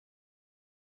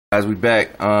Guys, we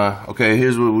back. Okay,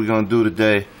 here's what we're gonna do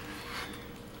today.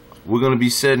 We're gonna be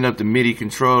setting up the MIDI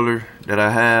controller that I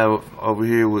have over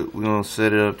here. We're gonna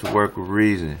set it up to work with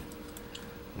Reason.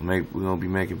 We're gonna be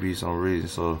making beats on Reason.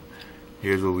 So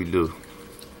here's what we do.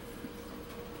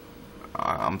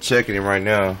 I'm checking it right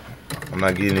now. I'm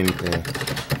not getting anything.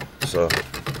 So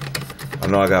I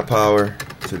know I got power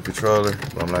to the controller,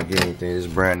 but I'm not getting anything. This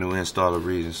is brand new install of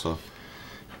Reason. So.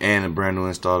 And a brand new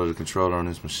install of the controller on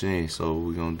this machine. So what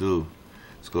we're gonna do,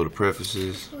 let's go to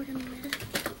preferences. We're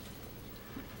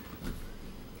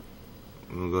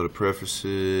gonna go to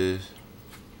preferences.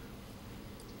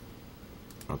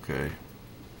 Okay.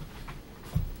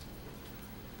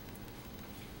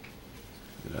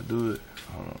 Did I do it?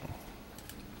 Hold on.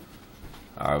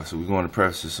 Alright, so we're going to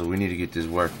preferences, so we need to get this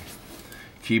working.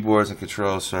 Keyboards and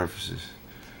control surfaces.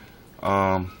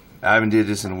 I haven't did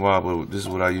this in a while, but this is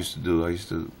what I used to do. I used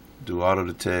to do auto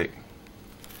detect.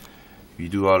 If you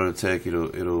do auto detect,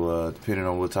 it'll depending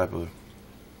on what type of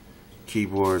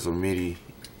keyboards or MIDI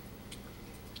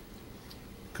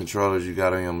controllers you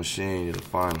got on your machine, it'll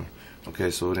find them.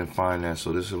 Okay, so it didn't find that,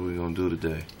 so this is what we're gonna do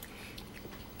today.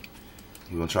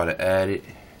 We're gonna try to add it.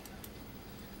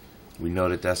 We know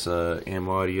that that's a M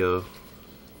audio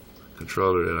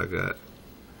controller that I got.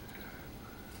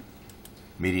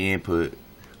 MIDI input.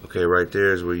 Okay, right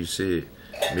there is where you see it.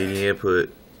 MIDI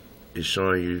input is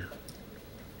showing you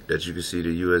that you can see the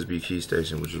USB key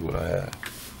station, which is what I have,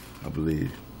 I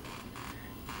believe.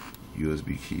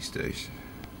 USB key station.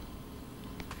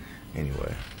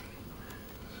 Anyway.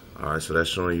 Alright, so that's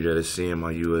showing you that it's seeing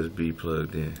my USB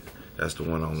plugged in. That's the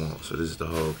one I want. So this is the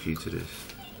whole key to this.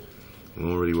 We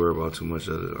won't really worry about too much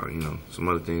other, some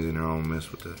other things in there. I don't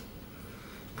mess with that.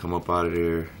 Come up out of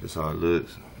there. That's how it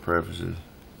looks. Preferences.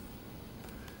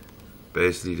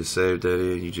 Basically, to save that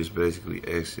in, you just basically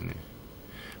exit it.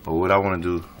 But what I want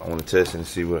to do, I want to test it and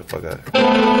see what if I got it.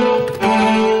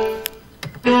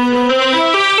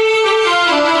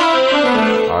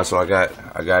 Alright, so I got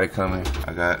it coming.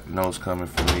 I got notes coming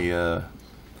from the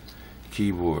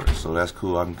keyboard, so that's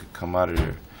cool. I can come out of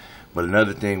there. But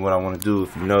another thing, what I want to do,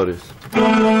 if you notice,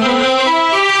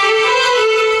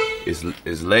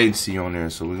 is latency on there.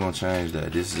 So we're gonna change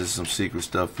that. This is some secret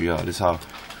stuff for y'all. This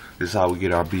is how we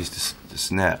get our beats to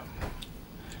snap.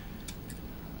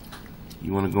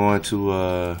 You want to go into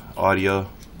audio,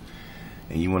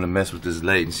 and you want to mess with this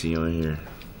latency on here.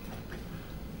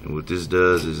 And what this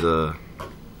does is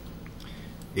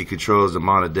it controls the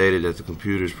amount of data that the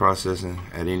computer is processing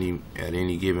at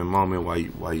any given moment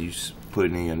while you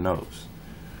putting in your notes.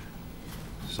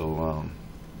 So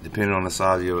depending on the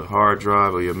size of your hard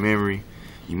drive or your memory,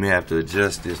 you may have to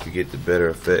adjust this to get the better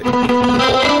effect.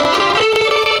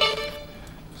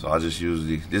 So I just use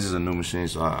this is a new machine,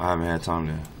 so I haven't had time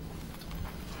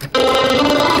to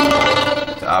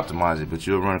optimize it, but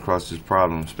you'll run across this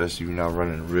problem, especially if you're not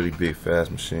running a really big fast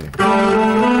machine.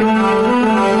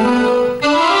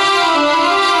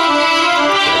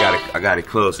 I got it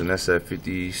close, and that's at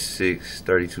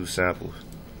 5632 samples.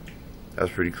 That's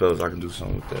pretty close. I can do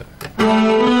something with that.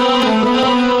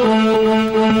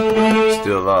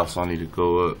 Still off, so I need to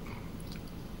go up.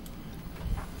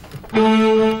 I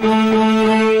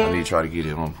need to try to get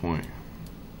it on point.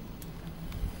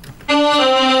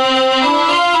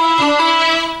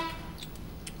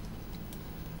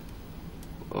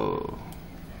 Oh.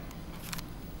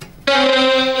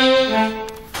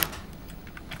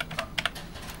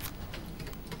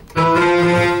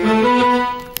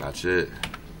 That's it.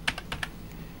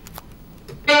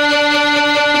 So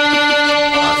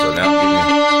now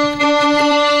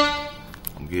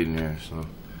I'm getting there. So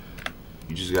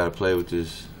you just gotta play with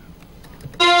this.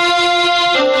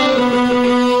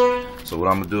 So what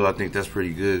I'm gonna do, I think that's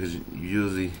pretty good, because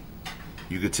usually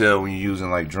you could tell when you're using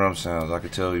like drum sounds. I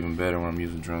could tell even better when I'm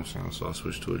using drum sounds. So I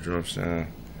switch to a drum sound.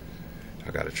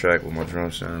 I got a track with my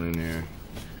drum sound in there.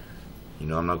 You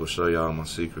know, I'm not gonna show y'all my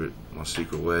secret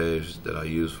waves that I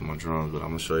use for my drums, but I'm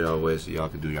gonna show y'all ways so y'all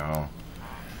can do your own.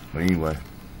 But anyway.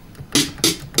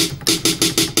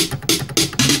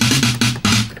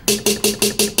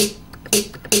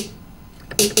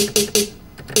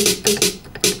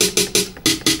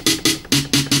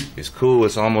 It's cool,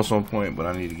 it's almost on point, but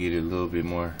I need to get it a little bit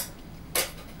more.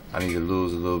 I need to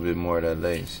lose a little bit more of that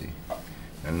latency.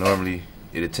 And normally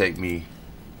it'll take me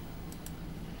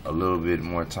a little bit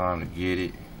more time to get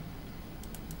it.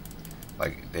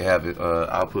 Like they have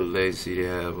output latency, they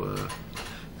have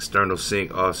external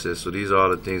sync offset. So these are all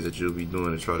the things that you'll be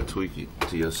doing to try to tweak it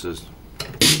to your system.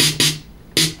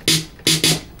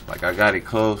 Like I got it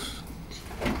close,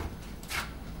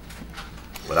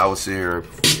 but I would sit here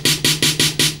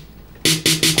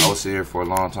for a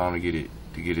long time to get it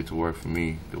to get it to work for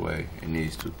me the way it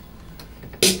needs to.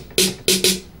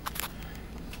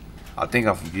 I think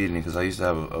I'm forgetting it because I used to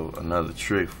have another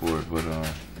trick for it, but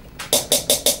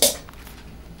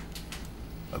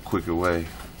a quicker way.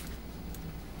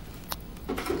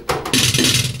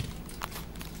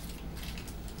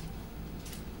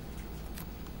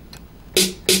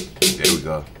 There we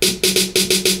go.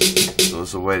 So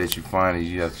it's a way that you find it.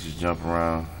 You have to just jump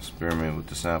around, experiment with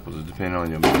the samples, depending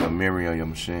on your memory on your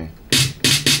machine.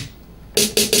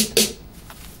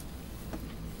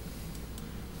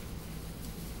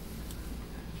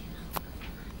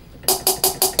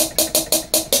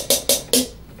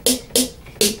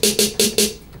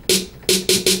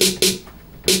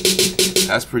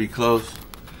 That's pretty close.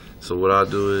 So what I'll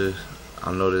do is,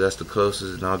 I know that that's the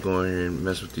closest, and I'll go in here and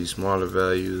mess with these smaller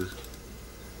values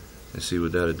and see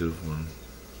what that'll do for me.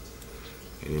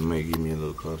 And it may give me a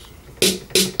little closer. But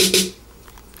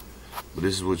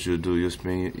this is what you'll do. You'll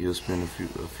spend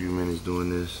a few minutes doing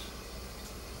this,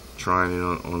 trying it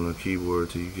on the keyboard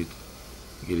till you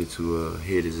get it to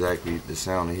hit exactly the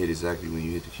sound to hit exactly when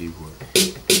you hit the keyboard.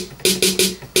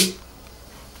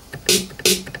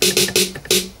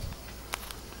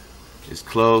 It's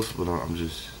close, but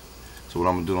so what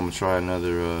I'm gonna do, I'm gonna try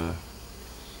another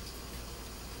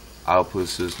output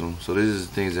system. So this is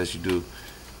the things that you do.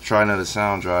 Try another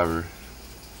sound driver,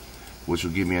 which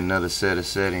will give me another set of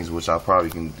settings, which I probably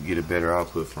can get a better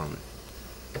output from it.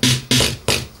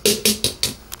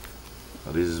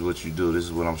 So this is what you do. This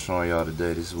is what I'm showing y'all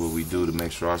today. This is what we do to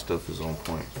make sure our stuff is on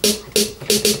point.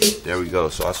 There we go.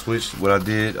 So I switched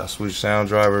sound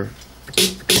driver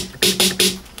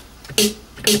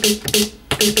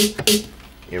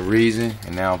in Reason,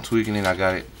 and now I'm tweaking it. I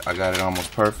got it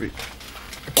almost perfect.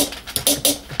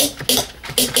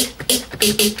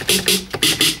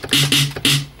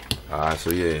 Alright,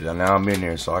 so yeah, now I'm in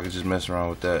there, so I can just mess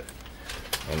around with that,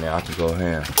 and now I can go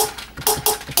ham.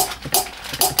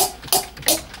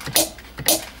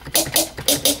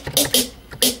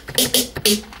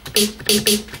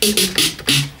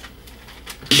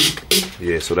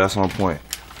 Yeah, so that's on point.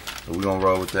 So we're gonna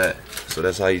roll with that. So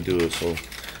that's how you do it. So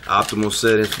optimal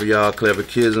settings for y'all,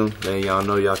 CleverKisum. Then y'all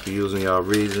know y'all can use in y'all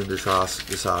Reason. This how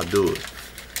I do it.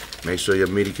 Make sure your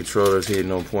MIDI controller is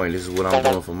hitting on point. This is what I'm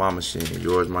doing for my machine.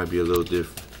 Yours might be a little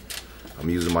different. I'm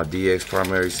using my DX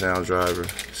primary sound driver,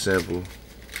 simple.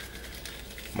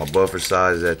 My buffer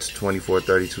size is at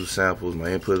 2432 samples.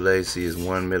 My input latency is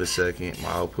 1 millisecond. My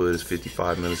output is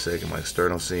 55 milliseconds. My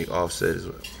external sync offset is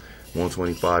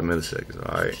 125 milliseconds.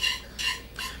 All right,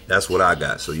 that's what I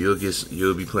got. So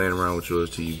you'll be playing around with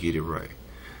yours till you get it right.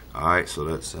 All right, so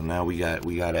now we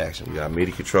got action. We got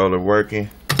MIDI controller working.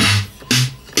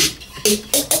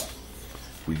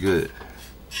 We good.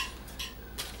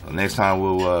 So next time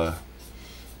we're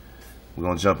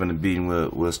gonna jump in the beat,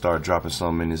 and we'll start dropping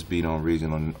something in this beat on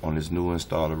Reason, on this new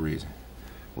install of Reason.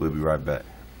 We'll be right back.